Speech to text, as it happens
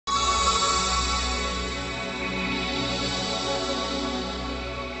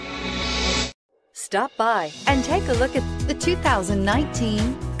Stop by and take a look at the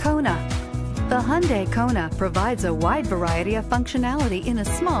 2019 Kona. The Hyundai Kona provides a wide variety of functionality in a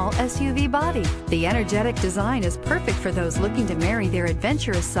small SUV body. The energetic design is perfect for those looking to marry their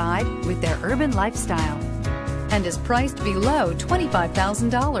adventurous side with their urban lifestyle and is priced below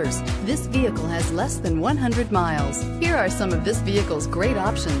 $25,000. This vehicle has less than 100 miles. Here are some of this vehicle's great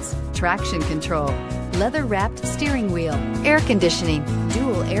options: traction control, leather-wrapped steering wheel, air conditioning,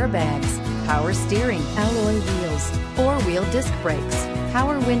 dual airbags, power steering, alloy wheels, four-wheel disc brakes,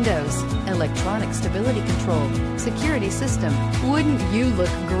 power windows, electronic stability control, security system. Wouldn't you look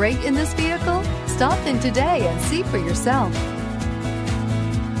great in this vehicle? Stop in today and see for yourself.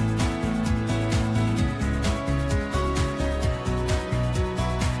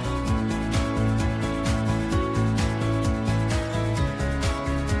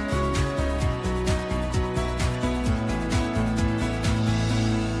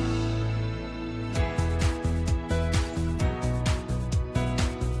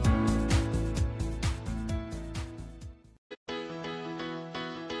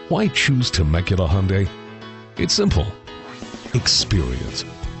 Why choose Temecula Hyundai? It's simple. Experience.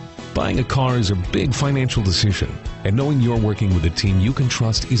 Buying a car is a big financial decision, and knowing you're working with a team you can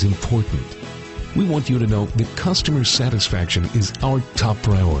trust is important. We want you to know that customer satisfaction is our top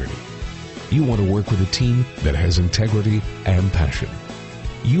priority. You want to work with a team that has integrity and passion.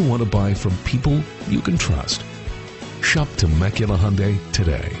 You want to buy from people you can trust. Shop Temecula Hyundai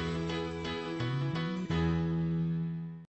today.